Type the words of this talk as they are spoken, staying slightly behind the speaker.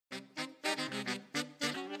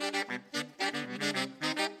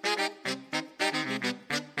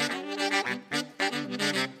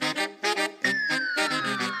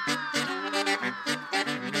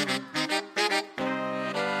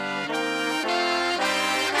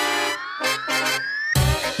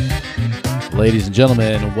Ladies and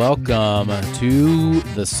gentlemen, welcome to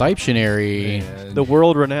the Siptionary. The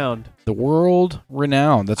world renowned. The world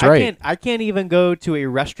renowned. That's right. I can't even go to a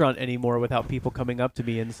restaurant anymore without people coming up to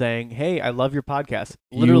me and saying, "Hey, I love your podcast."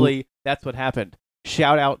 Literally, that's what happened.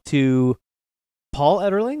 Shout out to Paul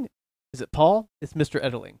Ederling. Is it Paul? It's Mr.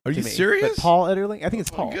 Ederling. Are you me. serious? But Paul Ederling? I think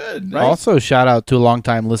it's Paul. Good. Right? Also, shout out to a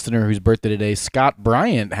longtime listener whose birthday today, Scott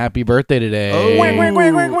Bryant. Happy birthday today. Oh,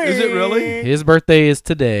 is it really? His birthday is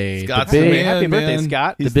today. Scott's the the big, man, Happy birthday, man.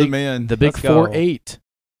 Scott. He's the big, the man. The big Let's go. 4-8.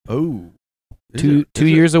 Oh. Is Two it- is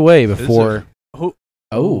years away before. it-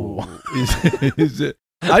 Oh. Is it?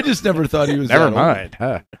 I just never thought he was Never that mind.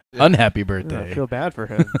 Huh. Yeah. Unhappy I birthday. feel bad for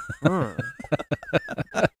him.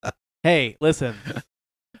 Hey, listen.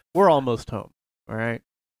 We're almost home. All right?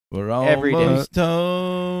 Old. We're Every day. almost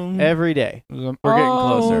home. Every day. We're We're getting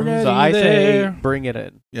closer. So I say, bring it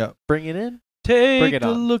in. Yeah. Bring it in? Take bring it a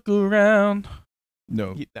on. look around.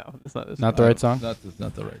 No. No, it's not this. Not the right song? Not the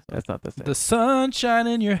right song. That's not the same. The sunshine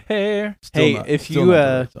in your hair. Still Hey, not- if still you, not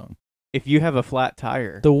the right song. If you have a flat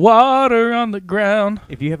tire, The water on the ground.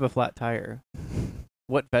 if you have a flat tire,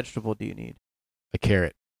 what vegetable do you need? A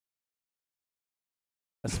carrot.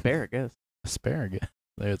 Asparagus. Asparagus.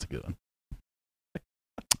 There's a good one.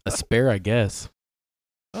 Asparagus.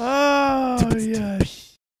 Oh,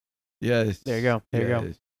 yes. Yes. There you go. There you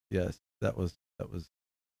go. Yes. That was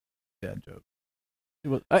bad joke.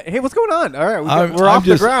 Hey, what's going on? All right, I'm we're off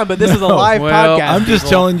just- the ground, but this is a No, live well, podcast. I'm just people.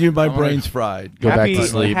 telling you, my I'm gonna brain's fried. go back happy, to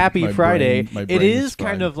sleep. Happy My Friday. brain- my It brain is is kind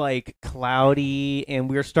fried. of like cloudy, and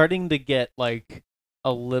we're starting to get like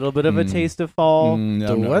a little bit of a Mm. taste of fall. Mm,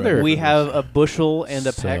 The I'm not weather- ready We for have this. a bushel and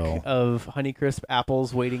a So- peck of Honeycrisp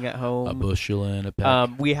apples waiting at A home. bushel and a peck.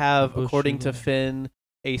 We have, A according to bushel. Finn,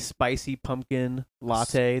 a spicy pumpkin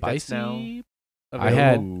latte that's now Spicy? available. I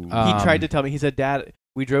had. Ooh. He tried to tell me. He said, "Dad,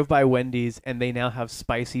 we drove by Wendy's and they now have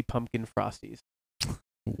spicy pumpkin frosties."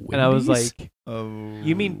 And I was Wendy's? like, Oh.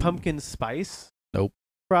 "You mean pumpkin spice? Nope.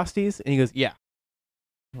 Frosties?" And he goes, "Yeah."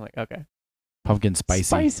 I'm like, "Okay." Pumpkin spicy.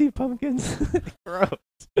 Spicy pumpkins. Gross.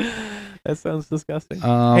 That sounds disgusting. Hey,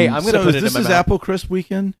 I'm gonna So put it in this my is mouth. Apple Crisp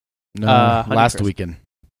weekend? No, last Honeycrisp. weekend.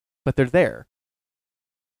 But they're there.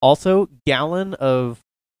 Also, gallon of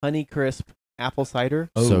Honeycrisp apple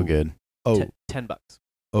cider, Oh. So good. Oh. $10,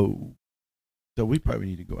 Oh. So we probably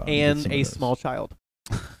need to go out and get some a of those. small child.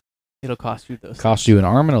 It'll cost you those. Cost you an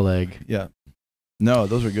arm and a leg. Yeah. No,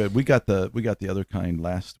 those are good. We got the other kind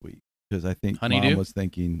last week because I think Honeydew? Mom was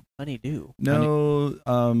thinking Honeydew. no,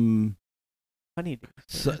 Honeydew.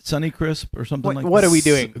 Sunny Crisp or something like What that. are we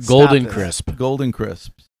doing? Golden Stop this. crisp. Golden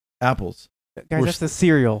Crisps, apples. Guys, We're that's the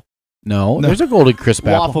cereal. No, No. there's a golden crisp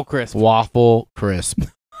apple. Waffle crisp. Waffle crisp.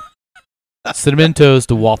 Cinnamon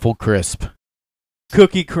toast waffle crisp.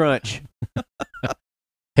 Cookie crunch.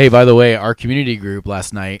 Hey, by the way, our community group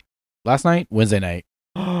Wednesday night.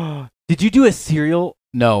 Did you do a cereal?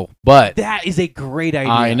 No, but That is a great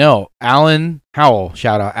idea. I know Alan Howell,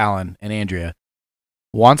 shout out Alan and Andrea,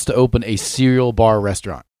 wants to open a cereal bar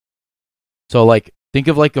restaurant. So like, think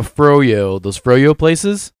of like a Froyo, those Froyo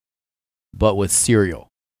places, but with cereal.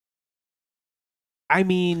 I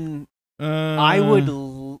mean, I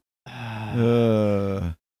would.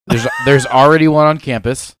 There's already one on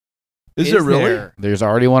campus. Is there really? there? There's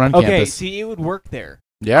already one on Okay, campus. see, it would work there.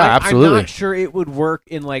 Yeah, I'm absolutely. not sure it would work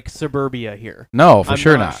in like suburbia here. No, for I'm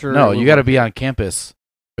sure not not. sure No, it you would got to work be here. on campus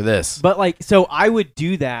for this. But like, so I would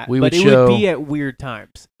do that, We but would it would be show- at weird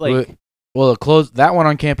times. Like, Well, that one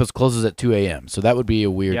on campus closes at 2 a.m., so that would be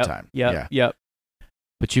a weird time. Yep.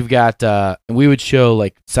 But you've got, and we would show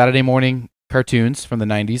like Saturday morning cartoons from the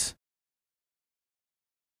 90s.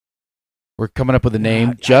 We're coming up with a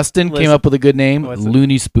name. Justin came listen. up with a good name, What's it?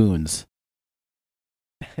 Looney Spoons.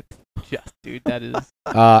 Just, dude, that is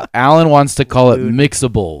Alan wants to call it Looney.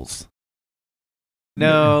 Mixables.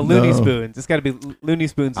 no No. Looney Spoons. It's got to be Looney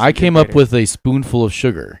Spoons. I came up with a spoonful of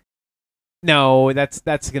sugar. no. That's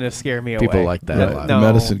gonna scare me away. People like that a lot. No, The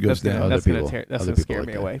medicine goes that's gonna, down. That's Other gonna, people- that's other gonna people scare like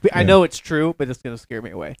me that. away. I Yeah. know it's true, but it's gonna scare me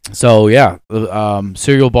away. So yeah,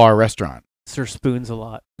 cereal bar restaurant, Sir Spoons a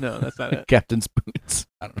lot. No, that's not it. Captain Spoons.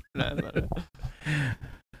 I don't know. No, that's not it.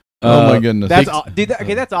 Oh my goodness. That's Big- dude.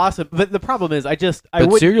 Okay, that's awesome. But the problem is, I But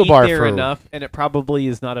wouldn't cereal eat bar there for- enough, and it probably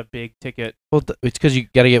is not a big ticket. Well, it's because you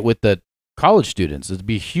got to get with the college students. It'd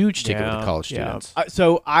be a huge ticket with Yeah, the college yeah. students.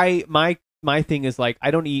 So my thing is like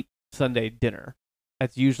I don't eat Sunday dinner.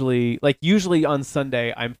 That's usually on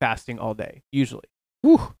Sunday I'm fasting all day. Usually.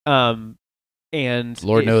 Whew. And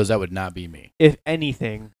Lord if, knows that would not be me. if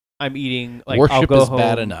anything, I'm eating like I'll Worship go is home,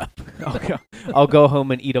 bad enough. I'll go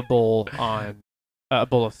home and eat a bowl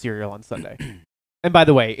of cereal on Sunday. And by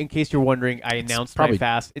the way, in case you're wondering, I announced probably- my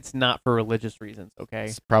fast. It's not for religious reasons, okay?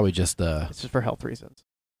 It's probably just It's just for health reasons.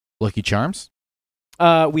 Lucky Charms.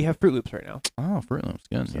 We have Fruit Loops right now. Oh, Fruit Loops,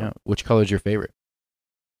 good. So- Yeah. Which color is your favorite?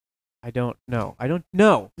 I don't know.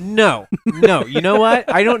 No. You know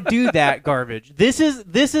what? I don't do that garbage. This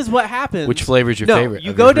is what happens. Which flavor is your no, favorite?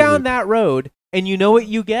 you of go your Fruit down Loop? that road, and you know what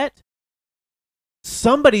you get?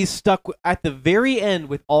 Somebody's stuck at the very end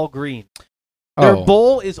with all green. Their Oh.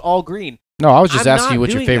 bowl is all green. No, I was just I'm asking not you what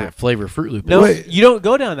your doing favorite that. flavor of Fruit Loop No, is. Wait. you don't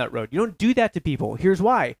go down that road. You don't do that to people. Here's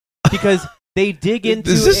why. Because they dig into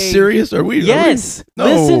Is this serious? Are we? Yes. No.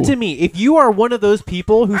 Listen to me. If you are one of those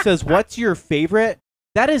people who says, "What's your favorite?"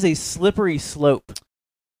 That is a slippery slope.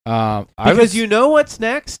 I Because was, you know what's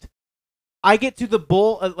next? I get to the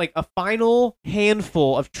bowl, like a final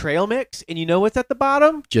handful of trail mix, and you know what's at the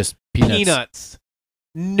bottom? just peanuts.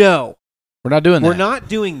 No, We're not doing that. we're not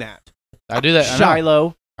doing that. I do that. I know.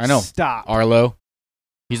 Shiloh, I know. stop. Arlo.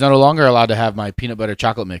 He's no longer allowed to have my peanut butter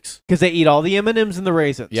chocolate mix. Because they eat all the M&Ms and the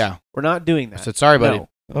raisins. Yeah. We're not doing I that. said, sorry, buddy. No.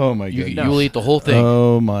 Oh my You, goodness. you will eat the whole thing.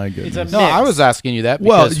 Oh my goodness. It's a no, I mix. was asking you that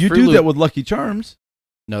Well, because you Fruit do Loop- that with Lucky Charms.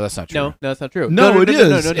 No, that's not true. No, that's not true. No, it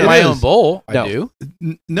is. In It my is. own bowl, No. I do.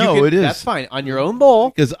 No, You can- it is. That's fine. On your own bowl.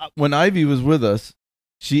 Because when Ivy was with us,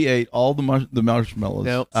 she ate all the marshmallows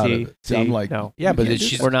No, out see, of it. So I'm see, like, no. Yeah, you but can't do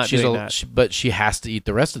she's that. We're not she's doing that. but she has to eat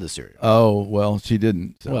the rest of the cereal. Oh well, she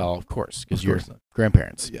didn't. So. Well, of course, because Of you're course not.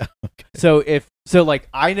 grandparents. Yeah.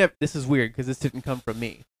 I never. This is weird because this didn't come from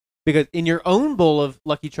me. Because in your own bowl of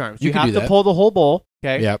Lucky Charms, You you can have do to that. pull the whole bowl.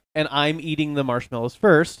 Okay. Yep. And I'm eating the marshmallows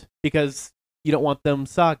first because you don't want them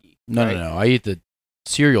soggy. No, right? no. I eat the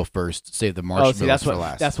cereal first. Save the Oh, marshmallows see, that's for what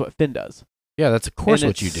last. that's what Finn does. yeah, that's of course And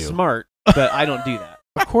what you it's do. Smart, but I don't do that.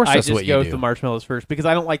 Of course, I that's just what go you with do. the marshmallows first because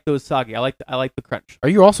I don't like those soggy. I like the crunch. Are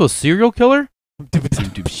you also a serial killer? That's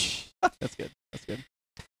good. That's good.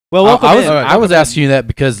 Well, welcome I was, in. I was asking you that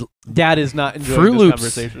because Dad is not enjoying Fruit this Loops-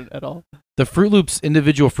 conversation at all. the Fruit Loops,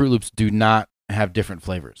 individual Fruit Loops, do not have different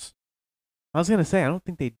flavors. I was gonna say I don't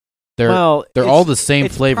think they. They're well, they're it's- all the same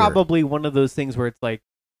it's flavor. Probably one of those things where it's like,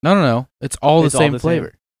 No. It's all It's the all same the same.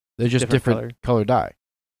 flavor. They're just Different different color dye.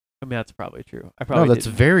 I mean, that's probably true. I No, probably that's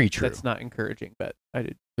didn't- very true. That's not encouraging, but I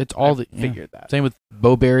did. It's all I the yeah. figured that. Same with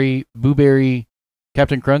Booberry,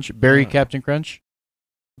 Captain Crunch, Berry Captain Crunch.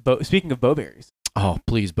 Speaking of Bowberries, Oh,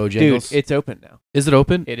 please, dude, Bojangles. it's open now. Is it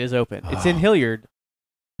open? It is open. It's in Oh, Hilliard, I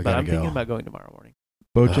but gotta I'm thinking go. about going tomorrow morning.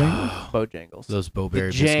 Bojangles. Bojangles. Those The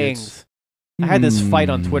Bowberry Jangs. biscuits. I had this fight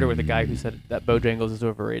on Twitter with a guy who said that Bojangles is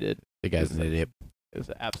overrated. The guy's an idiot. It was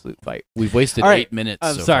an absolute fight. We've wasted All right. 8 minutes.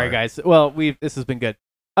 I'm so sorry, far. guys. Well, this has been good.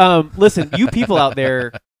 Listen, you people out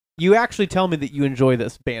there, you actually tell me that you enjoy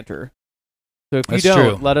this banter. So if That's you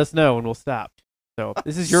don't, true. let us know and we'll stop. So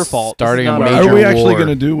this is your fault. This is Starting a not our major Are we fault. actually war. going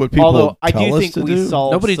to do what people Although I tell do us think to we do?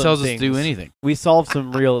 solved Nobody some tells us to things. do anything. We solved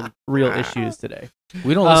some real issues today.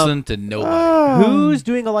 We don't listen to nobody. Who's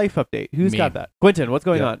doing a life update? Who's Me. got that? Quentin, what's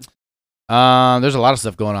going Yeah. on? There's a lot of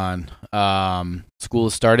stuff going on. School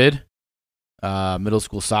has started. Middle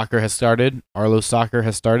school soccer has started. Arlo soccer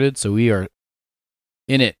has started. So we are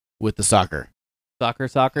in it with the soccer. Soccer.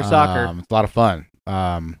 It's a lot of fun.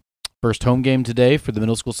 First home game today for the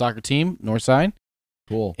middle school soccer team, Northside.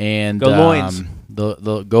 Cool. And Go Loins.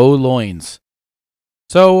 The Go Loins.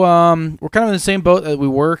 So we're kind of in the same boat that we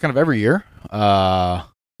were kind of every year.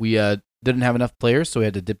 We didn't have enough players, so we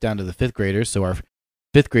had to dip down to the fifth graders. So our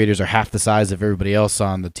fifth graders are half the size of everybody else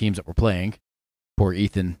on the teams that we're playing. Poor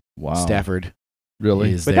Ethan Wow. Stafford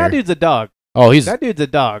Really? is But there. that dude's a dog. Oh, he's That dude's a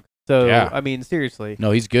dog. So Yeah. I mean, seriously.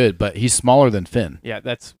 no, he's good, but he's smaller than Finn. Yeah,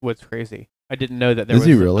 that's what's crazy. I didn't know that there Is was.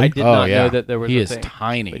 he really? I did Oh, not yeah. know that there was. He a is thing.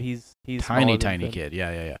 tiny. But he's Tiny smaller than Finn. kid.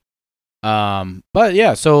 Yeah. But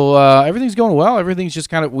yeah, so everything's going well. Everything's just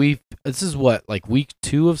kind of this is what, like week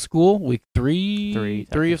 2 of school, week three of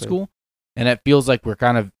technically. school, and it feels like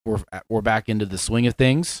we're back into the swing of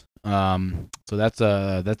things. So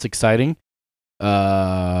that's exciting.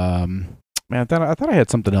 Man, I thought I had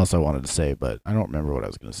something else I wanted to say, but I don't remember what I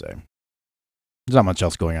was going to say. There's not much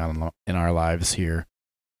else going on in our lives here.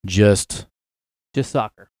 Just Just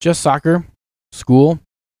soccer, school,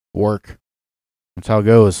 work. That's how it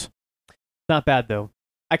goes. not bad though.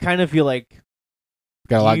 I kind of feel like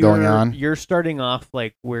Got a lot going on You're starting off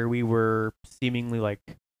like where we were seemingly like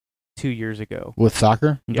 2 years ago. with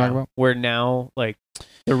soccer. You talking about? Where now like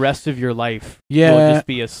the rest of your life Yeah. will just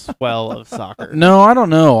be a swell of soccer. No, I don't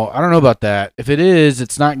know. I don't know about that. If it is,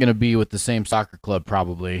 it's not going to be with the same soccer club.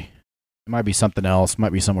 Probably, it might be something else.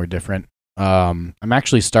 Might be somewhere different. I'm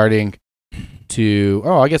actually starting to.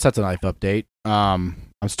 Oh, I guess that's a life update.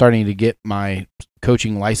 I'm starting to get my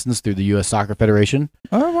coaching license through the U.S. Soccer Federation.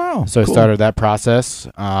 Oh wow. So Cool. I started that process.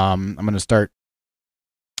 I'm going to start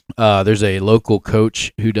There's a local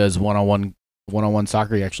coach who does one-on-one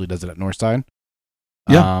soccer. He actually does it at Northside.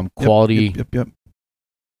 Yeah. Quality Yep.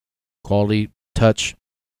 quality touch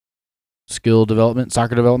skill development,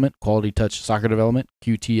 soccer development, quality touch soccer development,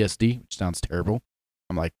 QTSD, which sounds terrible.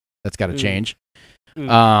 I'm like, that's got to Ooh. change.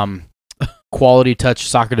 Ooh. Quality touch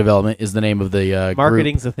soccer development is the name of the group.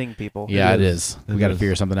 Marketing's a thing, people. Yeah, it is. is. It We got to is.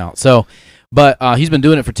 figure something out. So, but he's been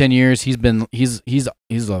doing it for 10 years. He's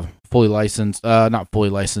a fully licensed, not fully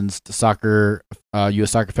licensed soccer,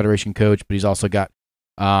 U.S. Soccer Federation coach, but he's also got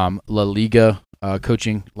La Liga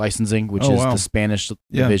coaching licensing, which Oh, is wow. the Spanish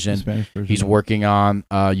Yeah. division. the Spanish version He's of it. working on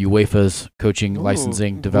UEFA's coaching Ooh,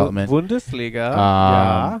 licensing development. Bundesliga.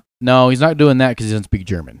 Um, No, he's not doing that because he doesn't speak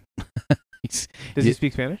German. He's- Does he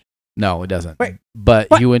speak Spanish? no, it doesn't. Wait, but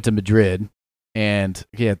what? he went to Madrid, and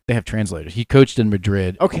yeah, they have translators. He coached in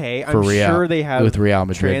Madrid Okay, For I'm Real- sure they have with Real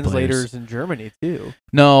Madrid translators players. in Germany too.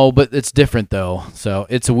 No, but it's different though. So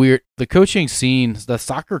it's a weird. The coaching scene, the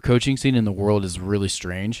soccer coaching scene in the world is really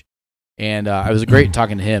strange. And it was great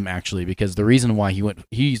talking to him actually, because the reason why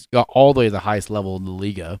he's got all the way to the highest level in the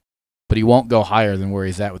Liga, but he won't go higher than where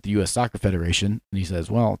he's at with the U.S. Soccer Federation. And he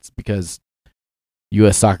says, well, it's because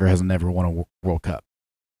U.S. Soccer has never won a World Cup,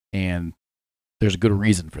 and there's a good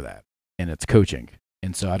reason for that, and it's coaching.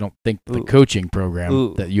 And so I don't think the Ooh. coaching program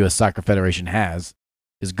Ooh. that U.S. Soccer Federation has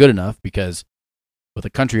is good enough, because with a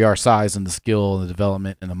country our size and the skill and the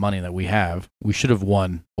development and the money that we have, we should have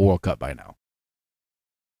won a World Cup by now.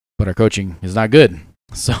 But our coaching is not good.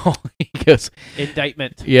 So he goes,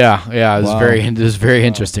 Indictment. yeah, it was Wow. very Wow.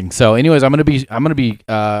 interesting. So, anyways, I'm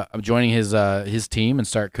joining his team and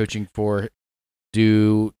start coaching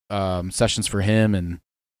do sessions for him and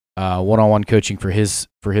one-on-one coaching for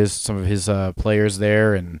some of his players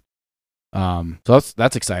there, and so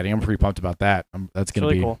that's exciting. I'm pretty pumped about that. That's gonna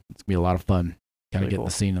really be cool. it's gonna be a lot of fun. Kind of Really getting cool.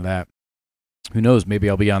 the scene of that. Who knows? Maybe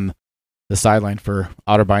I'll be on the sideline for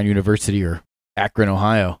Otterbein University or Akron,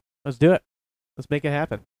 Ohio, Let's do it. Let's make it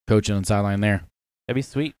happen. coaching on the sideline there. That'd be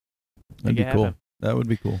sweet. That'd Make be it cool. happen. That would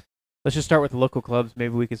be cool. Let's just start with the local clubs.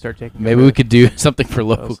 Maybe we can start taking. Maybe over- we could do something for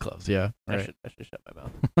local Those- clubs. Yeah, I right. should shut my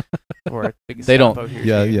mouth. Or a big They don't- stamp out here,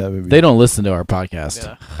 Yeah, Steve. yeah. Maybe. They don't listen to our podcast.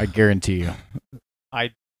 Yeah. I guarantee you.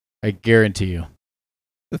 I- guarantee you.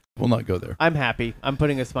 We'll not go there. I'm happy. I'm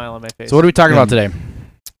putting a smile on my face. So what are we talking Yeah. about today?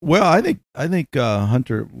 Well, I think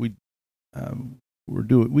Hunter, we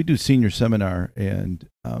do senior seminar, and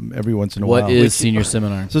every once in a while. What is senior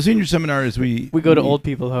seminar? So senior seminar is we we go to old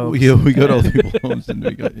people homes. we go to old people homes, and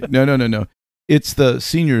we go. No. It's the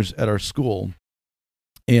seniors at our school,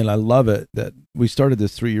 and I love it that we started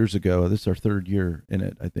this 3 years ago. This is our third year in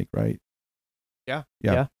it, I think, right?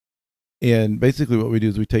 Yeah. And basically, what we do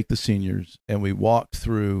is we take the seniors and we walk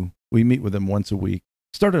through. We meet with them once a week.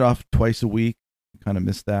 Started off twice a week. Kind of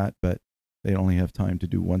missed that, but they only have time to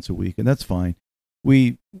do once a week, and that's fine.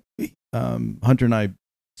 We Hunter and I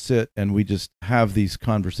sit and we just have these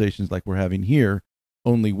conversations like we're having here.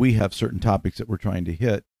 Only we have certain topics that we're trying to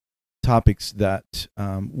hit, topics that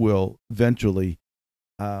will eventually,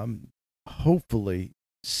 hopefully,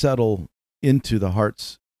 settle into the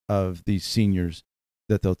hearts of these seniors,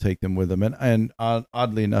 that they'll take them with them. And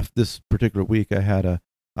oddly enough, this particular week, I had a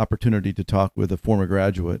opportunity to talk with a former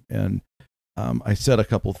graduate, and I said a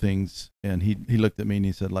couple things, and he looked at me and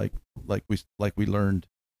he said, like we learned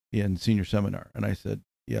in senior seminar, and I said,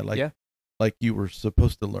 like you were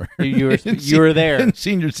supposed to learn. You were in you were there. in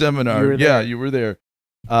senior seminar. You were Yeah, there. you were there.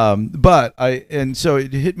 So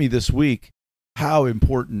it hit me this week how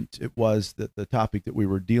important it was that the topic that we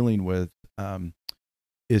were dealing with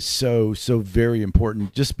is so very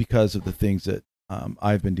important, just because of the things that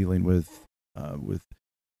I've been dealing with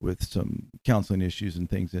some counseling issues and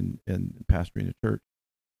things in pastoring a church.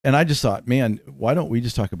 And I just thought, man, why don't we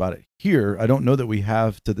just talk about it here? I don't know that we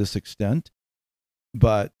have to this extent,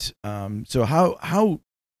 but so how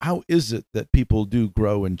is it that people do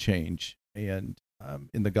grow and change and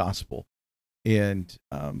in the gospel? And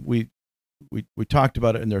we talked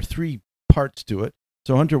about it, and there are 3 parts to it.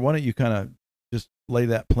 So Hunter, why don't you kind of just lay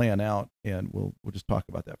that plan out, and we'll just talk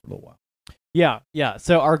about that for a little while. Yeah.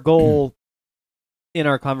 So our goal in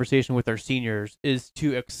our conversation with our seniors is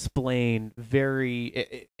to explain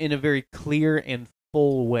in a very clear and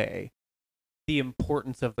full way the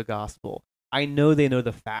importance of the gospel. I know they know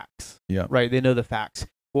the facts. Yeah. Right? They know the facts.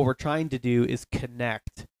 What we're trying to do is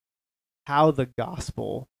connect how the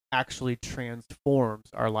gospel actually transforms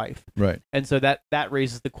our life. Right. And so that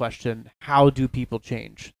raises the question, how do people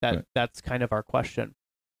change? That's kind of our question.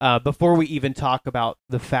 Before we even talk about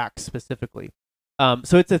the facts specifically.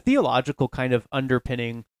 So it's a theological kind of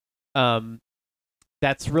underpinning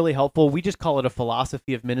that's really helpful. We just call it a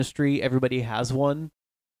philosophy of ministry. Everybody has one.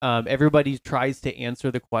 Everybody tries to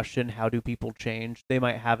answer the question, how do people change? They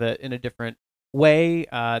might have it in a different way.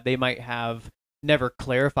 They might have never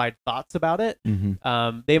clarified thoughts about it.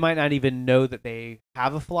 They might not even know that they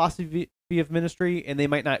have a philosophy of ministry, and they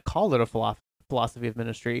might not call it a philosophy of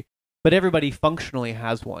ministry, but everybody functionally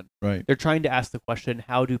has one. Right. They're trying to ask the question,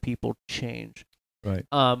 how do people change? Right.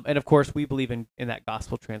 And of course, we believe in that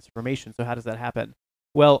gospel transformation. So how does that happen?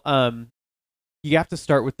 Well, you have to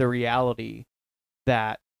start with the reality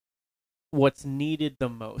that what's needed the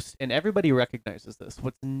most, and everybody recognizes this,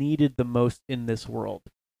 what's needed the most in this world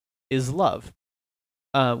is love.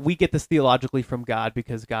 We get this theologically from God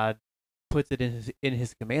because God puts it in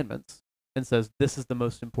his commandments and says, this is the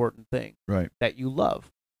most important thing, Right. that you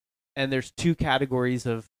love. And there's two categories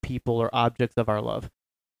of people or objects of our love.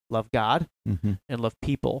 Love God and love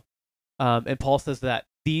people. And Paul says that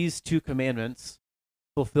these two commandments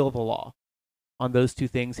fulfill the law. On those two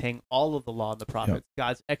things hang all of the law and the prophets. Yep.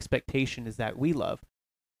 God's expectation is that we love.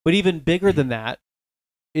 But even bigger than that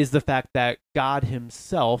is the fact that God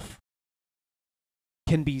himself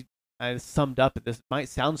can be summed up. This might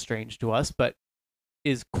sound strange to us, but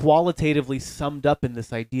is qualitatively summed up in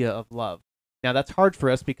this idea of love. Now, that's hard for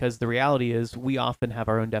us because the reality is we often have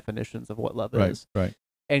our own definitions of what love is. Right.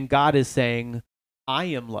 And God is saying, I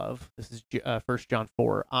am love. This is 1 John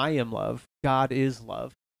 4. I am love. God is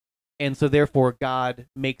love. And so therefore, God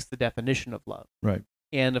makes the definition of love. Right.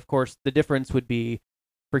 And of course, the difference would be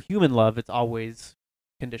for human love, it's always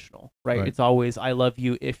conditional, right? It's always, I love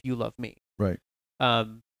you if you love me. Right.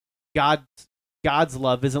 God's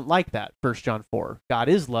love isn't like that, 1 John 4. God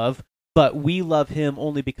is love, but we love him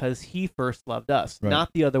only because he first loved us, not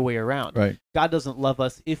the other way around. Right. God doesn't love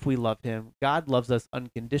us if we love him. God loves us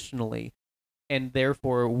unconditionally, and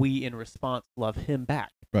therefore we, in response, love him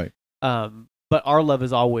back. Right. But our love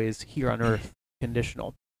is always here on earth,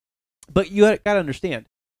 conditional. But you got to understand,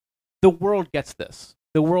 the world gets this.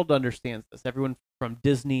 The world understands this. Everyone from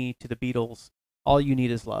Disney to the Beatles, all you need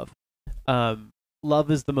is love.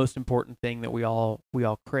 Love is the most important thing that we all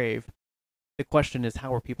crave. The question is,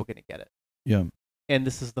 how are people going to get it? Yeah. And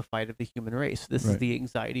this is the fight of the human race. This is the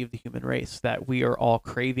anxiety of the human race, that we are all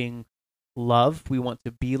craving love. We want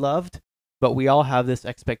to be loved, but we all have this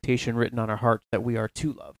expectation written on our hearts that we are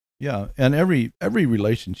to love. Yeah, and every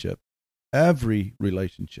relationship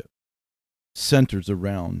centers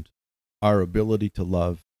around our ability to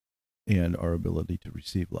love and our ability to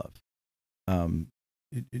receive love.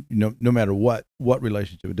 No matter what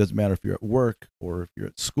relationship, it doesn't matter if you're at work or if you're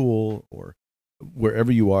at school or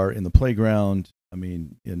wherever you are, in the playground,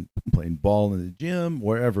 in playing ball in the gym,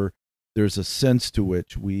 wherever, there's a sense to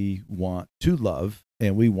which we want to love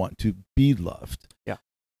and we want to be loved. Yeah.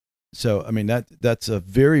 So, that's a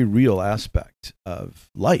very real aspect of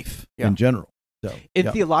life in general. So,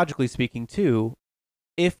 theologically speaking, too,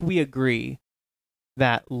 if we agree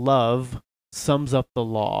that love sums up the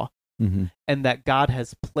law, and that God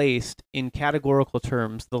has placed in categorical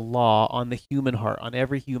terms the law on the human heart, on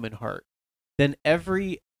every human heart, then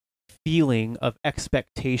every feeling of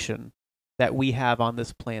expectation that we have on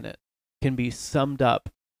this planet can be summed up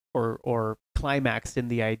or climaxed in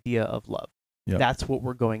the idea of love. Yep. That's what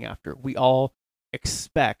we're going after. We all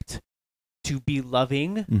expect to be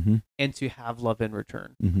loving and to have love in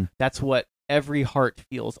return. That's what every heart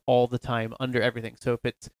feels all the time under everything. So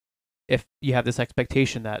if you have this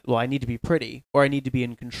expectation that, well, I need to be pretty, or I need to be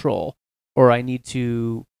in control, or I need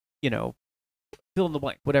to, fill in the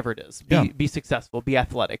blank, whatever it is, be successful, be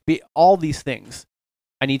athletic, be all these things.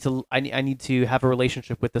 I need to have a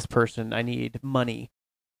relationship with this person. I need money.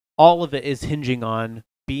 All of it is hinging on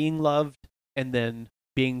being loved and then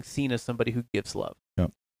being seen as somebody who gives love.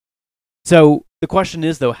 Yep. So the question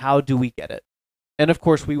is, though, how do we get it? And of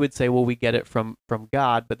course, we would say, well, we get it from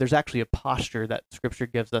God, but there's actually a posture that Scripture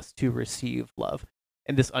gives us to receive love,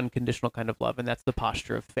 and this unconditional kind of love, and that's the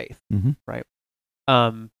posture of faith, right?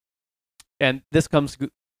 And this comes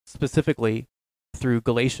specifically through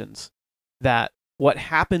Galatians, that what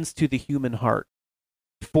happens to the human heart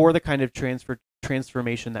for the kind of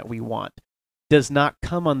transformation that we want does not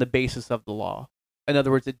come on the basis of the law. In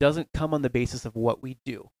other words, it doesn't come on the basis of what we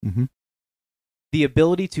do. The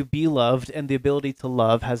ability to be loved and the ability to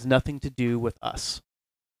love has nothing to do with us.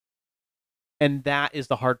 And that is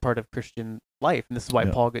the hard part of Christian life. And this is why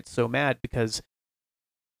Paul gets so mad, because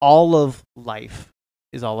all of life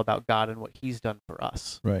is all about God and what he's done for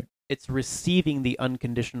us. Right. It's receiving the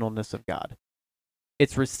unconditionalness of God.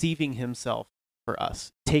 It's receiving himself for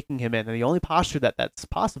us, taking him in. And the only posture that's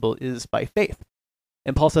possible is by faith.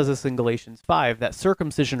 And Paul says this in Galatians 5, that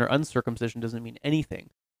circumcision or uncircumcision doesn't mean anything.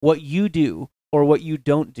 What you do or what you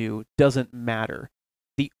don't do doesn't matter.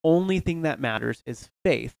 the only thing that matters is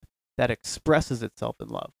faith that expresses itself in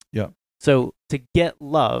love. Yeah. So to get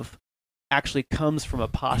love actually comes from a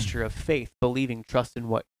posture of faith, believing, trust in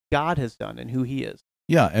what God has done and who he is.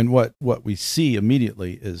 Yeah, and what we see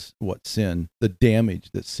immediately is what sin, the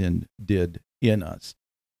damage that sin did in us.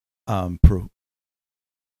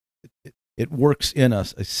 It works in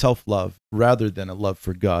us a self-love rather than a love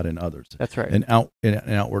for God and others. That's right. An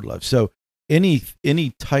outward love. So any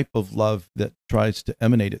type of love that tries to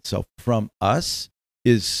emanate itself from us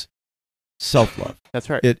is self-love. That's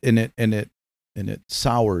right. It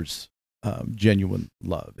sours genuine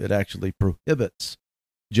love. It actually prohibits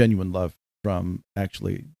genuine love from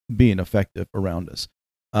actually being effective around us.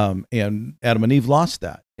 And Adam and Eve lost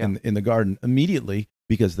that in the garden immediately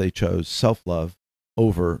because they chose self-love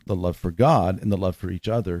over the love for God and the love for each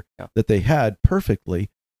other that they had perfectly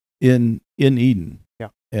in Eden. Yeah.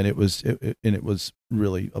 And it was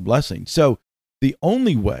really a blessing. So the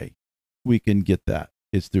only way we can get that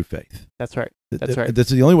is through faith. That's right. That's right. That's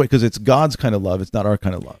the only way, because it's God's kind of love. It's not our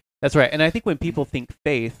kind of love. That's right. And I think when people think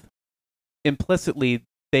faith, implicitly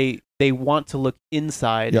they want to look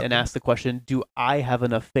inside and ask the question, do I have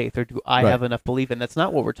enough faith, or do I have enough belief? And that's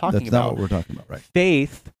not what we're talking about. That's not what we're talking about, right?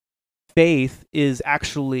 Faith is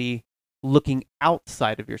actually looking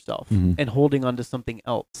outside of yourself and holding on to something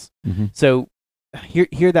else. So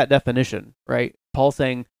hear that definition, right? Paul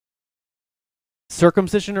saying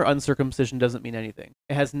circumcision or uncircumcision doesn't mean anything.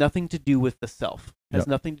 It has nothing to do with the self. It has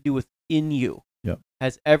nothing to do with in you. It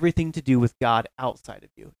has everything to do with God outside of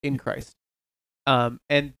you, in Christ.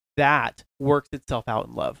 And that works itself out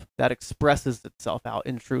in love. That expresses itself out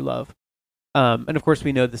in true love. And of course,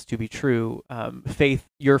 we know this to be true.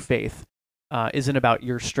 Your faith, isn't about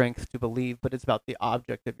your strength to believe, but it's about the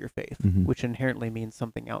object of your faith, which inherently means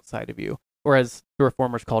something outside of you. Or as the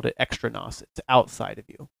Reformers called it, extranos. It's outside of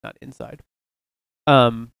you, not inside.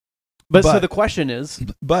 But so the question is...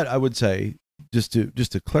 But I would say, just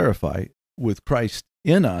to clarify, with Christ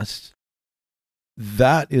in us,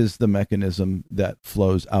 that is the mechanism that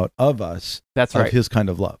flows out of us. That's right. Of his kind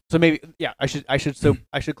of love. So maybe, I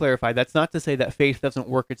should clarify. That's not to say that faith doesn't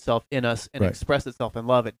work itself in us and express itself in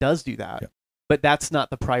love. It does do that, but that's not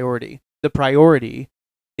the priority. The priority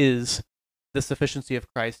is the sufficiency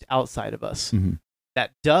of Christ outside of us.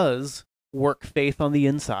 That does work faith on the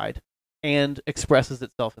inside and expresses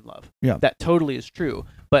itself in love. Yeah, that totally is true.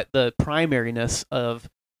 But the primariness of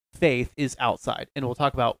faith is outside, and we'll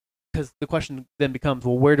talk about. Because the question then becomes,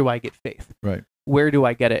 well, where do I get faith? Right. Where do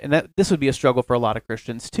I get it? And this would be a struggle for a lot of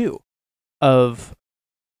Christians too. Of,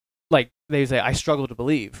 like, they say, I struggle to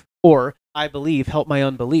believe, or I believe, help my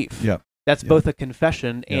unbelief. Yeah. That's both a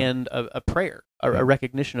confession and a prayer, a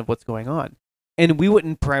recognition of what's going on. And we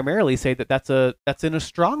wouldn't primarily say that that's in a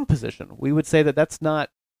strong position. We would say that that's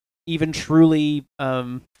not even truly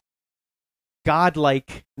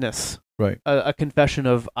godlikeness. Right. A confession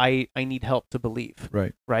of I need help to believe.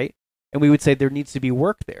 Right. Right. And we would say there needs to be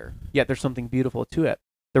work there, yet there's something beautiful to it.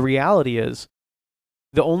 The reality is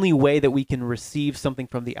the only way that we can receive something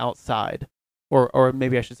from the outside, or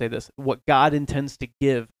maybe I should say this, what God intends to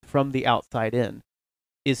give from the outside in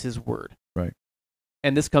is his word. Right.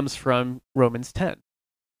 And this comes from Romans 10.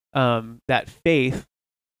 That faith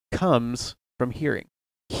comes from hearing.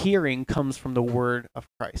 Hearing comes from the word of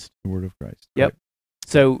Christ. The word of Christ. Yep. Right.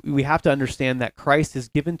 So we have to understand that Christ is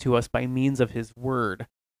given to us by means of his word,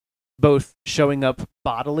 both showing up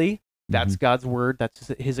bodily, that's God's word, that's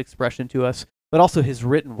his expression to us, but also his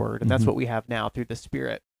written word, and that's what we have now through the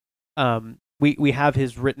Spirit. We have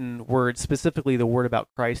his written word, specifically the word about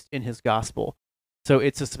Christ in his gospel. So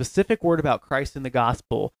it's a specific word about Christ in the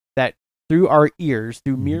gospel that through our ears,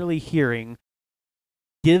 through merely hearing,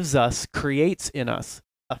 creates in us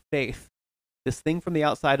a faith. This thing from the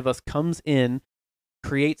outside of us comes in,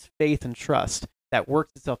 creates faith and trust that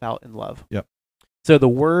works itself out in love. Yep. So the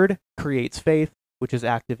word creates faith, which is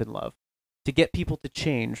active in love. To get people to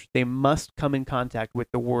change, they must come in contact with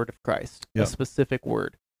the word of Christ, a specific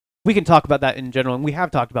word. We can talk about that in general, and we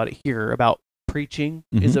have talked about it here, about preaching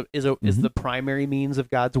is the primary means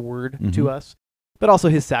of God's word to us. But also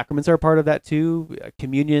his sacraments are a part of that too.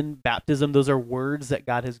 Communion, baptism, those are words that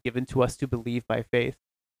God has given to us to believe by faith.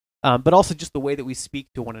 But also just the way that we speak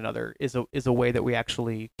to one another is a way that we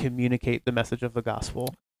actually communicate the message of the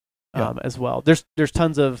gospel as well. There's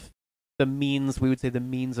tons of the means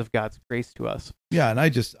of God's grace to us. Yeah, and I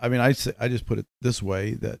just put it this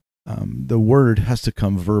way, that the word has to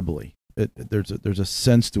come verbally. There's a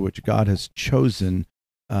sense to which God has chosen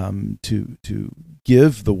to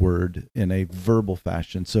give the word in a verbal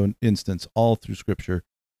fashion. So, in instance, all through Scripture,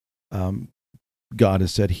 God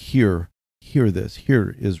has said, "Hear this,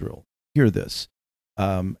 hear Israel, hear this."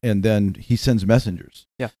 And then he sends messengers.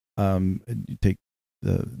 Yeah. You take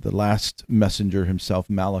the last messenger himself,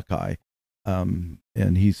 Malachi, and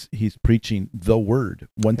he's preaching the word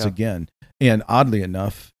once again. And oddly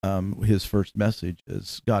enough, his first message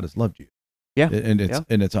is God has loved you. Yeah.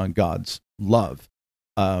 And it's on God's love.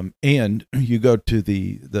 And you go to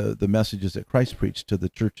the messages that Christ preached to the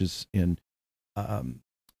churches in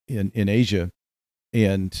Asia,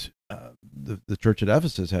 and the church at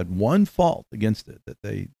Ephesus had one fault against it, that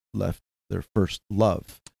they left their first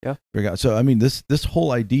love. Yeah. For God. So I mean, this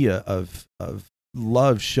whole idea of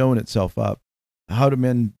love showing itself up. How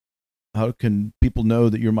can people know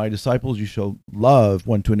that you're my disciples? You show love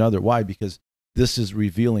one to another. Why? Because this is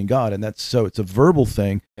revealing God, and it's a verbal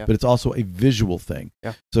thing, but it's also a visual thing.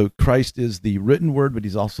 Yeah. So Christ is the written word, but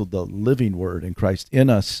he's also the living word, and Christ in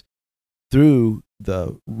us through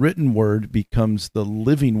the written word becomes the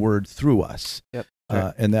living word through us. Yep.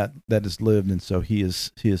 And that is lived, and so he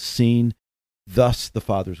is seen. Thus, the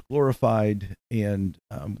Father is glorified, and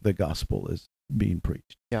the gospel is being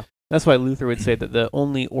preached. Yeah, that's why Luther would say that the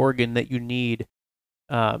only organ that you need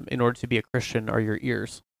in order to be a Christian are your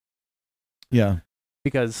ears. Yeah,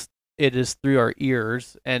 because it is through our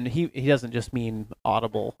ears, and he doesn't just mean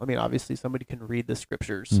audible. I mean, obviously, somebody can read the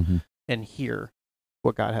scriptures and hear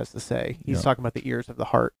what God has to say. He's talking about the ears of the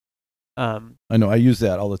heart. I know. I use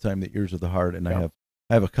that all the time, the ears of the heart, and I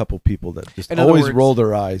have a couple people that just in always roll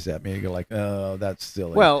their eyes at me and go like, "Oh, that's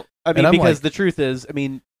silly." Well, I mean, because like, the truth is, I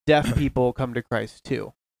mean, deaf people come to Christ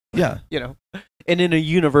too. Yeah. And in a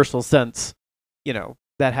universal sense,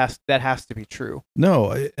 that has to be true.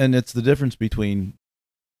 No, and it's the difference between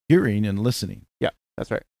hearing and listening. Yeah,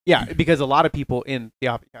 that's right. Yeah, because a lot of people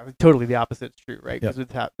totally the opposite is true, right? Because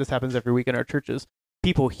this happens every week in our churches.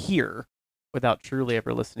 People hear without truly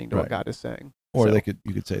ever listening to what God is saying. Or you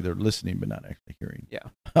could say they're listening but not actually hearing. Yeah.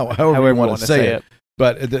 However you want to say it.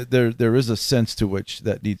 But there is a sense to which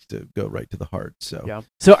that needs to go right to the heart. So yeah.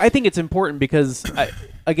 So I think it's important because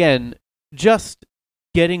again, just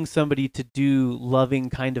getting somebody to do loving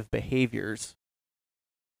kind of behaviors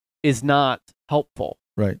is not helpful.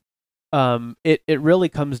 Right. It really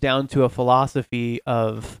comes down to a philosophy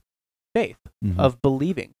of faith, of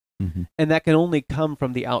believing. And that can only come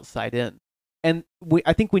from the outside in. And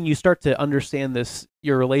I think when you start to understand this,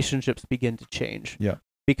 your relationships begin to change. Yeah.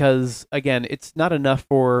 Because, again, it's not enough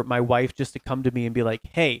for my wife just to come to me and be like,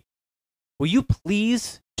 hey, will you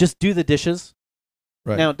please just do the dishes?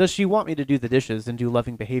 Right. Now, does she want me to do the dishes and do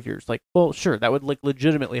loving behaviors? Like, well, sure, that would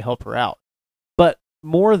legitimately help her out. But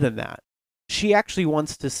more than that, she actually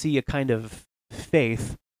wants to see a kind of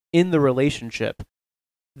faith in the relationship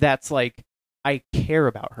that's like, I care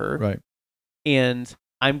about her. Right. And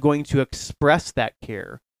I'm going to express that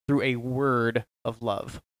care through a word of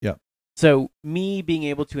love. Yeah. So me being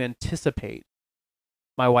able to anticipate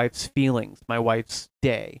my wife's feelings, my wife's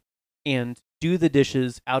day, and do the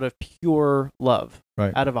dishes out of pure love,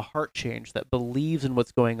 out of a heart change that believes in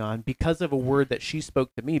what's going on because of a word that she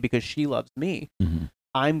spoke to me because she loves me,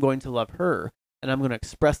 I'm going to love her, and I'm going to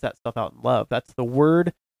express that stuff out in love. That's the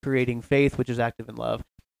word creating faith, which is active in love.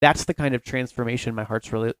 That's the kind of transformation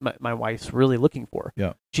my wife's really looking for.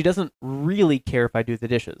 Yeah. She doesn't really care if I do the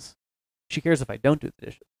dishes. She cares if I don't do the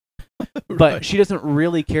dishes. But she doesn't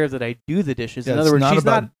really care that I do the dishes. Yeah, in other words,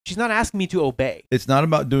 she's not asking me to obey. It's not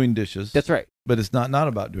about doing dishes. That's right. But it's not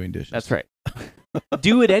about doing dishes. That's right.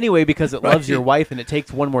 Do it anyway because it loves your wife and it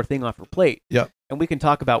takes one more thing off her plate. Yeah. And we can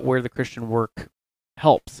talk about where the Christian work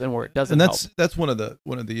helps and where it doesn't. And that's one of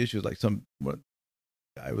the issues. Like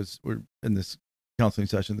we're in this counseling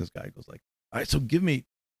session. This guy goes like, "All right, so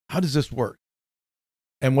how does this work?"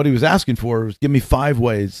 And what he was asking for was, give me 5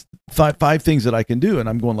 ways, five things that I can do. And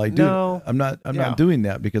I'm going like, dude, no, I'm not doing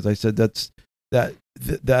that, because I said that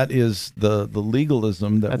is the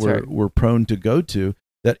legalism that we're prone to go to.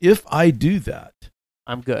 That if I do that,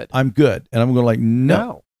 I'm good. And I'm going like,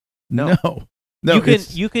 no.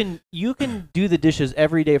 You can do the dishes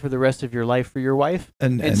every day for the rest of your life for your wife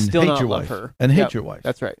and still hate not your love wife her and hate your wife.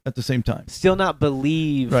 That's right. At the same time, still not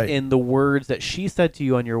believe in the words that she said to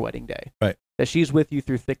you on your wedding day. Right. That she's with you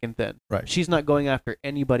through thick and thin. Right. She's not going after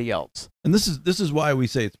anybody else. And this is why we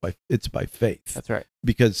say it's by faith. That's right.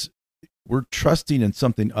 Because we're trusting in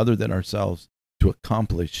something other than ourselves to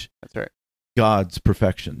accomplish. That's right. God's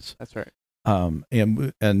perfections. That's right.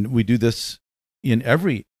 And we do this in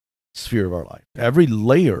every sphere of our life. Every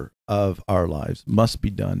layer of our lives must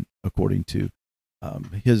be done according to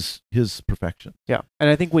his perfection. Yeah.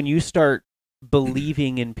 And I think when you start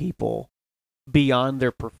believing in people beyond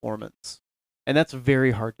their performance, and that's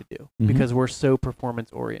very hard to do because we're so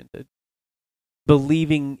performance oriented,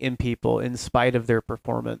 believing in people in spite of their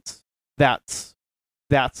performance, that's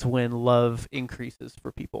that's when love increases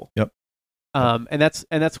for people. Yep. And that's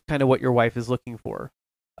kind of what your wife is looking for.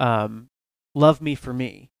 Love me for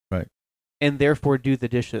me. Right. And therefore do the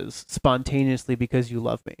dishes spontaneously because you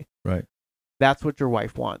love me. Right. That's what your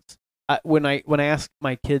wife wants. When I ask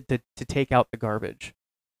my kid to take out the garbage,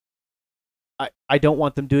 I don't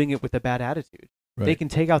want them doing it with a bad attitude. Right. They can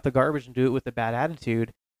take out the garbage and do it with a bad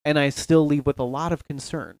attitude, and I still leave with a lot of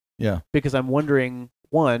concern. Yeah. Because I'm wondering,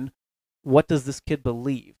 one, what does this kid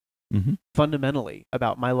believe Mm-hmm. fundamentally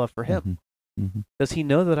about my love for him? Mm-hmm. Mm-hmm. Does he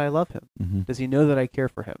know that I love him? Mm-hmm. Does he know that I care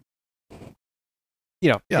for him?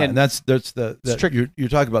 Yeah, and that's tricky. you're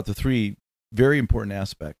talking about the three very important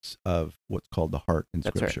aspects of what's called the heart in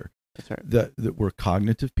That's right. Scripture. That's right. That we're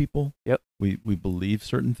cognitive people. Yep. We believe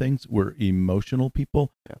certain things. We're emotional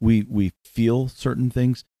people. Yeah. We feel certain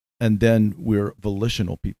things, and then we're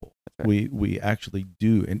volitional people. That's right. We actually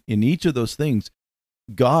do, and in each of those things,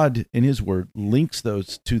 God in His Word links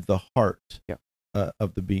those to the heart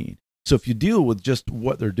of the being. So if you deal with just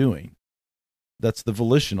what they're doing, that's the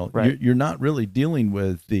volitional. Right. You're not really dealing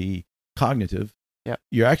with the cognitive. Yeah.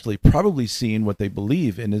 You're actually probably seeing what they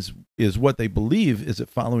believe, and is what they believe, is it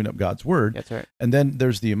following up God's word? That's right. And then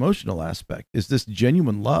there's the emotional aspect. Is this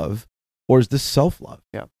genuine love, or is this self-love?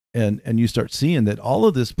 Yeah. And you start seeing that all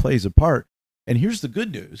of this plays a part. And here's the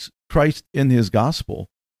good news: Christ in His gospel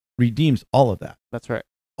redeems all of that. That's right.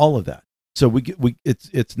 All of that. So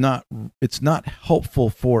it's not helpful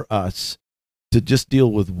for us to just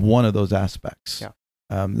deal with one of those aspects.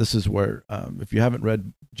 Yeah. This is where, if you haven't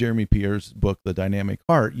read Jeremy Pierre's book, The Dynamic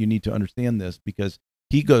Heart, you need to understand this, because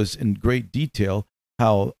he goes in great detail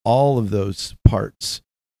how all of those parts,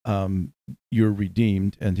 you're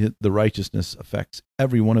redeemed, and the righteousness affects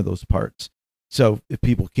every one of those parts. So if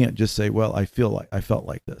people can't just say, well, I felt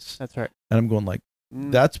like this. That's right. And I'm going like,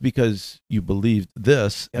 that's because you believed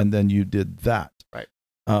this, and then you did that. Right.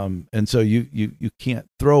 And so you can't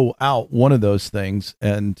throw out one of those things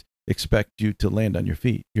and expect you to land on your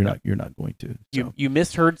feet. You're not going to. So. You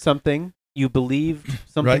misheard something, you believed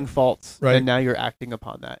something Right. false, Right. and now you're acting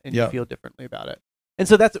upon that, and Yeah. you feel differently about it. And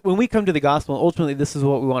so that's when we come to the gospel, and ultimately this is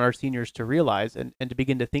what we want our seniors to realize and to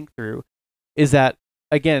begin to think through, is that,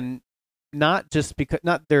 again, not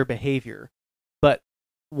their behavior, but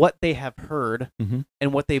what they have heard Mhm.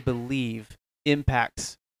 and what they believe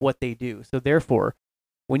impacts what they do. So therefore,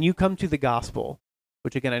 when you come to the gospel,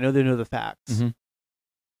 which again, I know they know the facts, Mhm.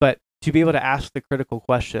 but to be able to ask the critical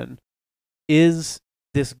question, is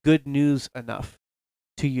this good news enough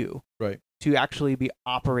to you Right. to actually be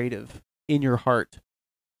operative in your heart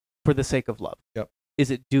for the sake of love? Yep. Is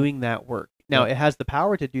it doing that work? Now, Yep. it has the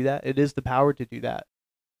power to do that. It is the power to do that.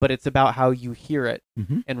 But it's about how you hear it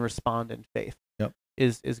Mhm. and respond in faith. Yep.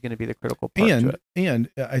 Is going to be the critical part to it. And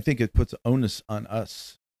I think it puts onus on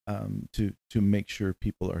us to make sure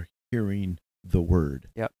people are hearing the word.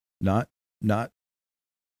 Yep. Not a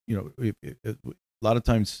lot of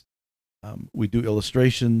times we do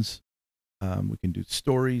illustrations, we can do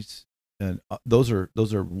stories, and those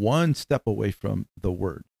are one step away from the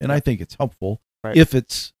word. And I think it's helpful Right. if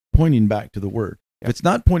it's pointing back to the word. Yep. If it's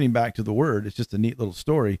not pointing back to the word, it's just a neat little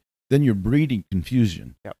story, then you're breeding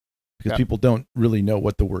confusion. Yep. Because Yep. people don't really know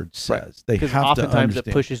what the word says. They Because have to oftentimes understand.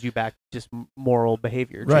 it pushes you back to just moral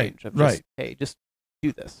behavior Right, change. Of right. just, hey, just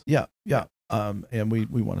do this. Yeah. And we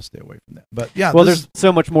want to stay away from that. But yeah, Well, there's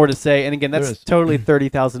so much more to say, and again, There that's is. totally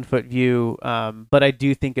 30,000-foot view. But I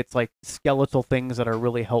do think it's like skeletal things that are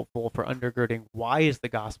really helpful for undergirding why is the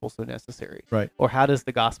gospel so necessary, Right. Or how does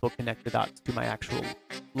the gospel connect the dots to my actual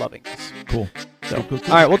lovingness? cool. So, Cool.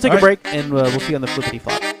 all right, we'll take All a right. break, and we'll see you on the flippity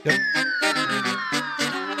flop. Yep.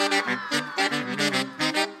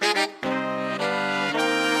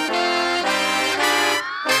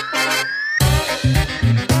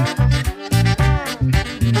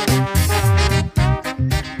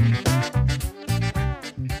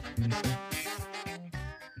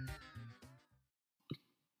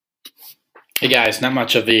 Hey guys, not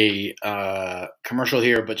much of a commercial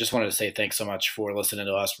here, but just wanted to say thanks so much for listening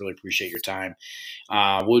to us. Really appreciate your time.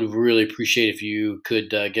 Would really appreciate if you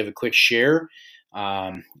could give a quick share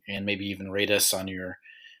and maybe even rate us on your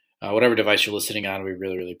whatever device you're listening on. We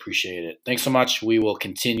really, really appreciate it. Thanks so much. We will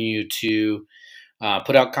continue to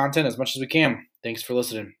put out content as much as we can. Thanks for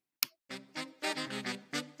listening.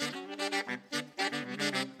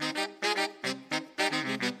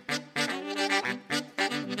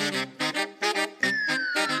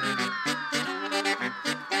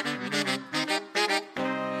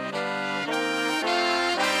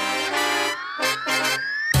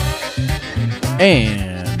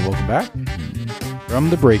 And welcome back from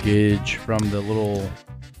the breakage, from the little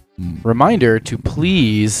reminder to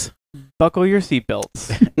please buckle your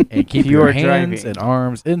seatbelts. And keep You your are hands driving. and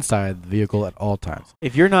arms inside the vehicle at all times.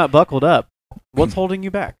 If you're not buckled up, what's holding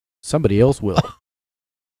you back? Somebody else will.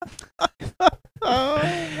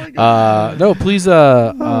 Oh my No, please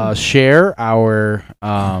share our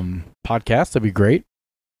podcast. That'd be great.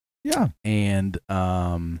 Yeah. And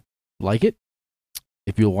like it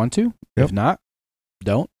if you want to. Yep. If not,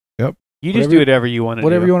 don't. You just Whatever- do whatever you want to do.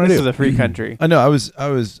 whatever you wanna This do. is a free country, I know. I was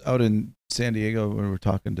out in San Diego when we were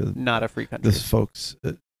talking to not a free country. this folks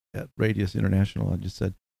at Radius International. I just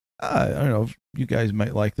said, I don't know if you guys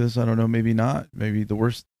might like this. I don't know, maybe not. Maybe the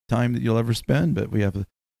worst time that you'll ever spend. But we have a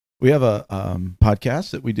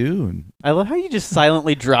podcast that we do, and I love how you just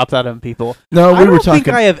silently drop that on people. no, I we don't were talking.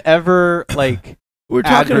 think I have ever like we were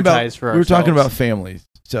talking about. advertised for We were talking ourselves. about families,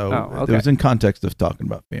 so Oh, it okay. was in context of talking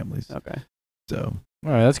about families. Okay. So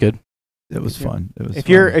All right, that's good. it was If you're- fun. It was. If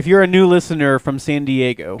fun. you're a new listener from San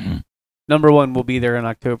Diego, number one, we'll be there in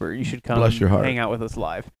October. You should come Bless your heart. hang out with us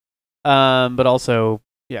live. But also,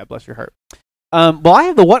 yeah, bless your heart. Well, I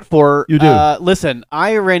have the what for. You do. Listen,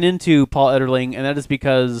 I ran into Paul Ederling, and that is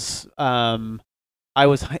because I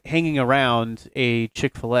was hanging around a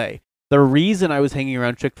Chick-fil-A. The reason I was hanging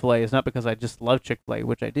around Chick-fil-A is not because I just love Chick-fil-A,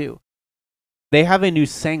 which I do. They have a new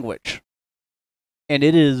sandwich, and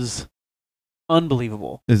it is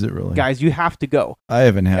unbelievable. Is it really? Guys, you have to go. I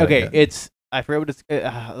haven't had. Okay, it yet. it's I forget what it's.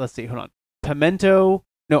 Let's see. Hold on.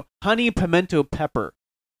 Honey pimento pepper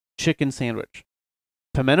chicken sandwich,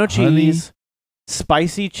 pimento Honey- cheese,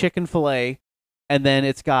 spicy chicken fillet, and then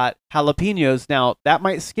it's got jalapenos. Now that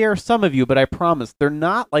might scare some of you, but I promise they're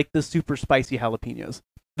not like the super spicy jalapenos.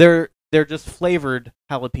 They're just flavored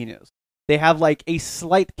jalapenos. They have like a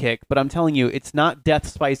slight kick, but I'm telling you, it's not death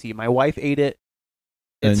spicy. My wife ate it.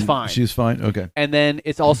 It's And fine. She's fine. Okay. And then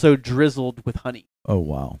it's also drizzled with honey. Oh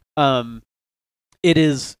wow. It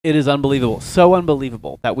is unbelievable. So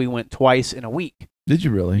unbelievable that we went twice in a week. Did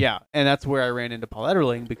you really? Yeah, and that's where I ran into Paul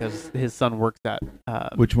Ederling because his son works at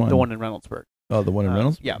Which one? the one in Reynoldsburg. Oh, the one in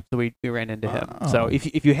Reynolds. Yeah, so we ran into him. Oh. So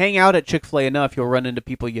if you hang out at Chick-fil-A enough, you'll run into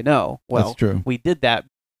people you know. Well, That's true. we did that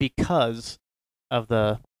because of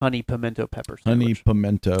the honey pimento pepper Honey sandwich.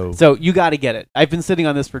 pimento. So you got to get it. I've been sitting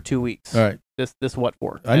on this for 2 weeks. All right. This what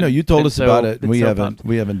for? I know And you told been us about it, been and we so haven't. pumped.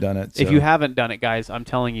 We haven't done it. If so you haven't done it, guys, I'm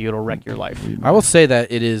telling you, it'll wreck your life. we- I will say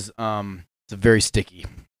that it is it's very sticky.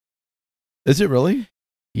 Is it really?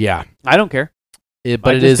 Yeah. I don't care. But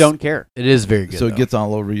I it just is don't care. it is very good. So it though. gets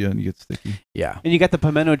all over you and you get sticky. yeah. And you got the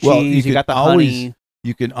pimento cheese. Well, you could got the always- honey.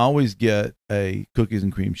 You can always get a cookies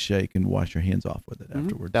and cream shake and wash your hands off with it Mhm,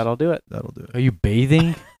 afterwards. That'll do it. That'll do it. Are you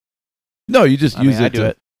bathing? No, you just I use mean, I it do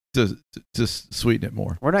it. to sweeten it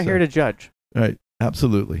more. We're not So- here to judge. Right.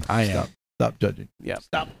 Absolutely. I am. Stop judging. Yeah.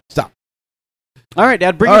 Stop. All right,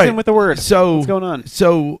 Dad, bring All us right. in with the word. So What's going on?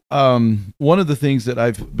 So, one of the things that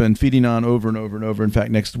I've been feeding on over and over and over. In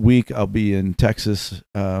fact, next week I'll be in Texas.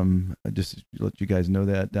 Just to let you guys know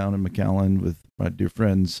that down in McAllen with my dear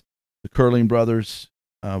friends, the Curling brothers,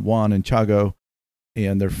 Juan and Chago,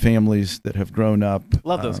 and their families that have grown up.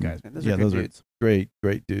 Love those guys, man. Those yeah, are good those dudes. are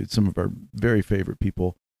great dudes. Some of our very favorite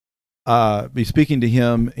people. Be speaking to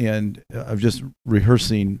him, and I'm just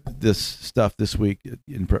rehearsing this stuff this week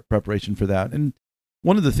in preparation for that. And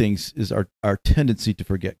one of the things is our tendency to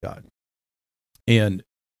forget God. And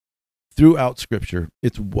throughout Scripture,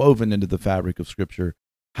 it's woven into the fabric of Scripture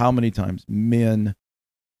how many times men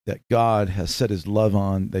that God has set his love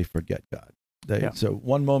on, they forget God. So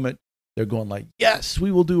one moment they're going like, yes,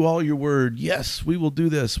 we will do all your word. Yes, we will do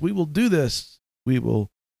this. We will do this. We will.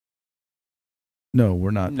 No,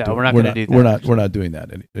 we're not. No, we're not gonna do that, We're not. actually. We're not doing that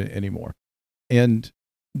anymore. And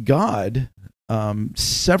God,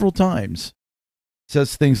 several times,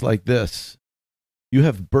 says things like this: "You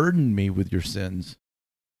have burdened me with your sins.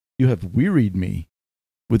 You have wearied me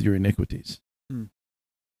with your iniquities."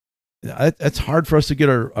 It's hard for us to get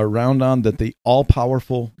around on that. The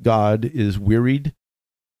all-powerful God is wearied,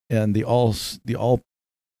 and the all-strong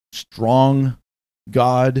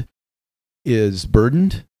God is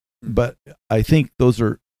burdened. But I think those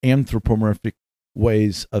are anthropomorphic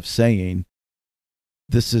ways of saying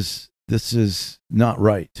this is not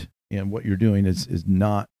right, and what you're doing is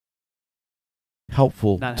not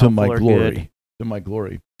helpful Not to my helpful or glory. good. To my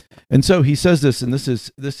glory. And so he says this, and this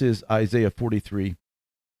is Isaiah 43:45.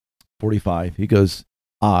 He goes,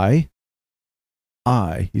 I.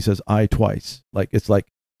 He says I twice. It's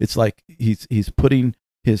like he's putting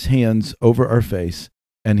his hands over our face,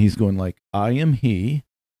 and he's going like, I am he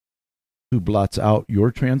who blots out your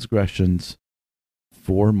transgressions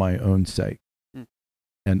for my own sake.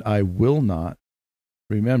 And I will not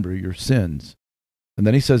remember your sins. And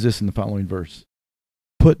then he says this in the following verse: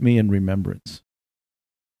 put me in remembrance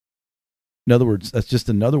In other words, that's just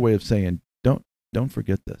another way of saying, don't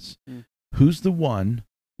forget this. Mm. Who's the one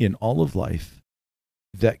in all of life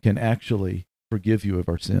that can actually forgive you of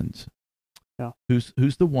our sins? Yeah.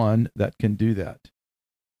 Who's the one that can do that?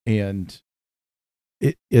 And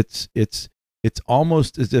it's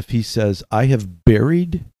almost as if he says, I have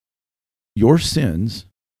buried your sins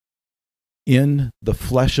in the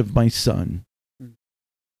flesh of my son,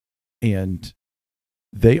 and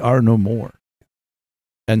they are no more.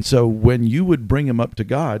 And so when you would bring him up to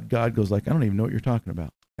God, God goes like, I don't even know what you're talking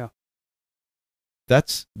about. Yeah.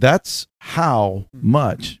 That's how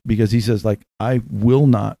much, because he says like, I will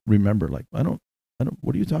not remember. Like, I don't,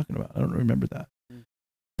 what are you talking about? I don't remember that.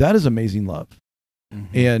 That is amazing love.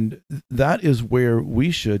 Mm-hmm. And that is where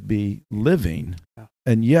we should be living. Yeah.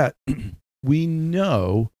 And yet we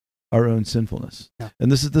know our own sinfulness. Yeah. And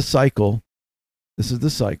this is the cycle.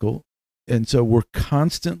 And so we're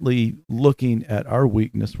constantly looking at our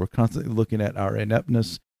weakness. We're constantly looking at our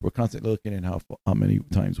ineptness. We're constantly looking at how many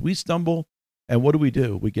times we stumble. And what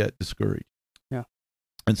do? We get discouraged. Yeah.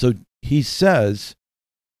 And so he says,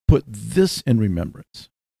 put this in remembrance,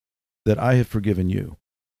 that I have forgiven you.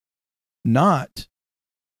 Not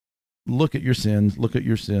look at your sins, look at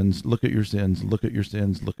your sins, look at your sins, look at your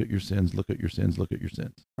sins, look at your sins, look at your sins, look at your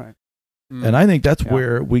sins. Right. And I think that's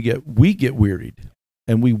where we get wearied,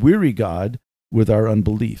 and we weary God with our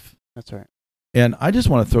unbelief. That's right. And I just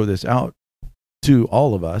want to throw this out to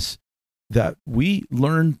all of us, that we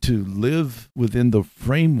learn to live within the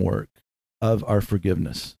framework of our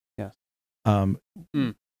forgiveness. Yes.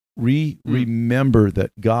 Remember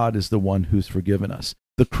that God is the one who's forgiven us,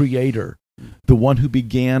 the creator, the one who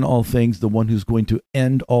began all things, the one who's going to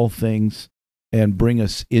end all things and bring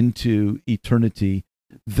us into eternity.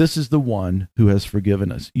 This is the one who has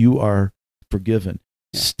forgiven us. You are forgiven.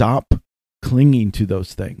 Yeah. Stop clinging to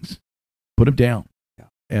those things. Put them down. Yeah.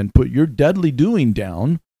 And put your deadly doing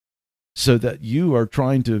down, so that you are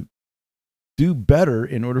trying to do better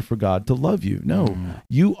in order for God to love you. No,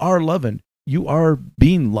 you are loving. You are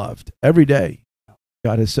being loved every day.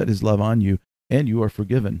 God has set his love on you, and you are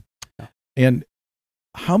forgiven. Yeah. And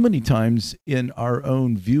how many times in our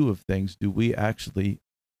own view of things do we actually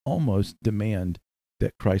almost demand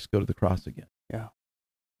that Christ go to the cross again? Yeah.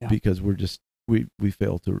 Because we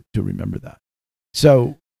fail to remember that.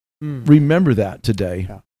 So remember that today,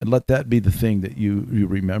 and let that be the thing that you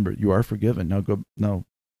remember. You are forgiven. Now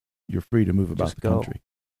you're free to move about Just the country.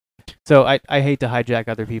 So I hate to hijack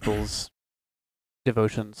other people's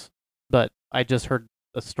devotions, but I just heard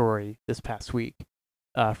a story this past week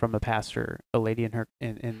from a pastor, a lady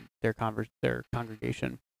in their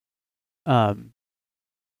congregation,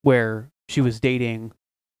 where she was dating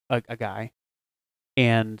a guy,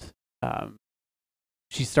 and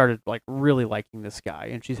she started like really liking this guy,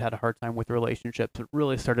 and she's had a hard time with relationships, but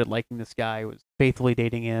really started liking this guy, was faithfully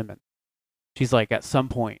dating him, and she's like, at some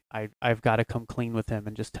point I've got to come clean with him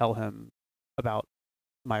and just tell him about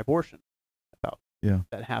my abortion,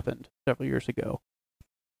 that happened several years ago.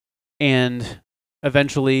 And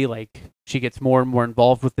eventually, like, she gets more and more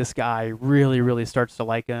involved with this guy, really, really starts to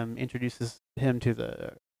like him, introduces him to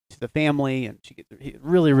the family, and she gets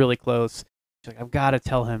really, really close. She's like, I've got to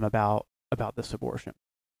tell him about this abortion.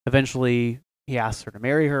 Eventually, he asks her to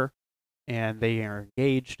marry her, and they are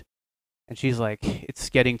engaged. And she's like, it's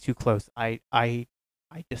getting too close. I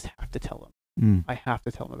just have to tell him. I have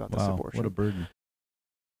to tell him about this abortion. What a burden.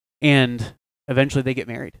 And eventually they get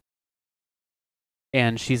married.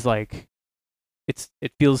 And she's like, it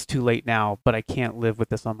feels too late now, but I can't live with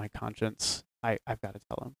this on my conscience. I've got to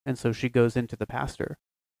tell him. And so she goes into the pastor.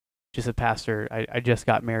 She said, Pastor, I just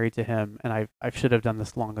got married to him, and I should have done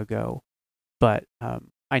this long ago. But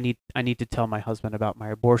I need to tell my husband about my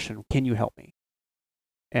abortion. Can you help me?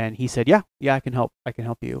 And he said, yeah, I can help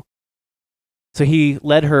you. So he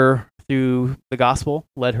led her through the gospel,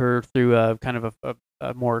 led her through a kind of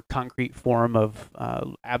a more concrete form of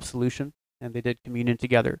absolution, and they did communion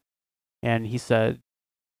together. And he said,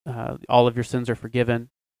 all of your sins are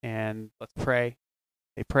forgiven, and let's pray.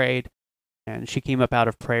 They prayed, and she came up out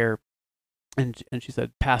of prayer, and she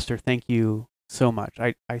said, Pastor, thank you so much.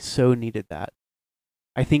 I so needed that.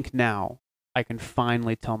 I think now I can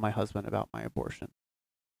finally tell my husband about my abortion.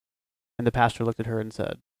 And the pastor looked at her and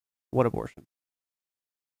said, what abortion?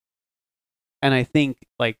 And I think,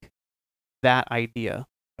 like, that idea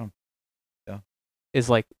is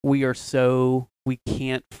like, we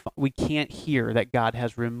can't hear that God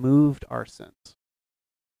has removed our sins.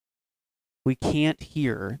 We can't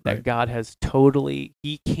hear that God has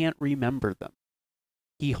he can't remember them.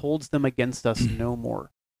 He holds them against us no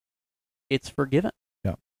more. It's forgiven.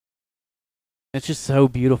 Yeah. It's just so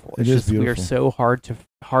beautiful. It It's is just, we are beautiful. so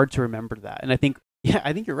hard to remember that. And I think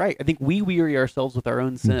you're right. I think we weary ourselves with our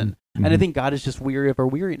own sin. Mhm. And I think God is just weary of our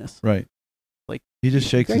weariness. Right. Like, he just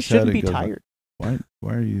shakes You guys his head shouldn't and be goes, tired. Why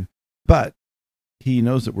are you? But he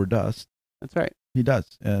knows that we're dust. That's right. He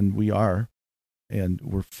does, and we are, and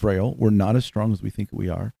we're frail. We're not as strong as we think we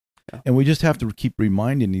are, Yeah. and we just have to keep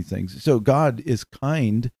reminding these things. So God is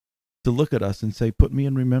kind to look at us and say, "Put me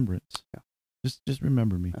in remembrance. Yeah. Just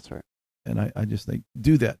remember me." That's right. And I just think,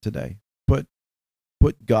 do that today.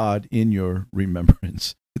 Put God in your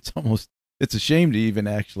remembrance. It's a shame to even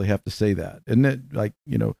actually have to say that. Isn't it? Like,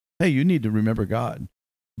 hey, you need to remember God.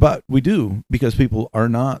 But we do, because people are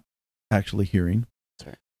not actually hearing. That's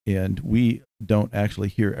right. And we don't actually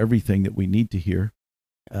hear everything that we need to hear,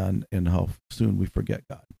 and how soon we forget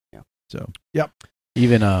God. Yeah. So, yep.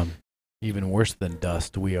 Even worse than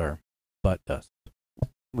dust, we are butt dust.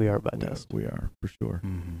 We are butt We are, dust. we are, for sure.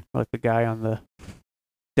 Mm-hmm. Like the guy on the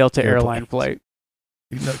Delta Airplane. airline flight.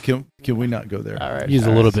 No, can we not go there? All right. He's a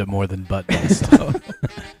all little right. bit more than butt dust.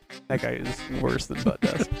 That guy is worse than butt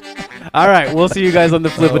dust. All right. We'll see you guys on the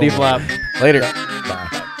flippity flop. Later.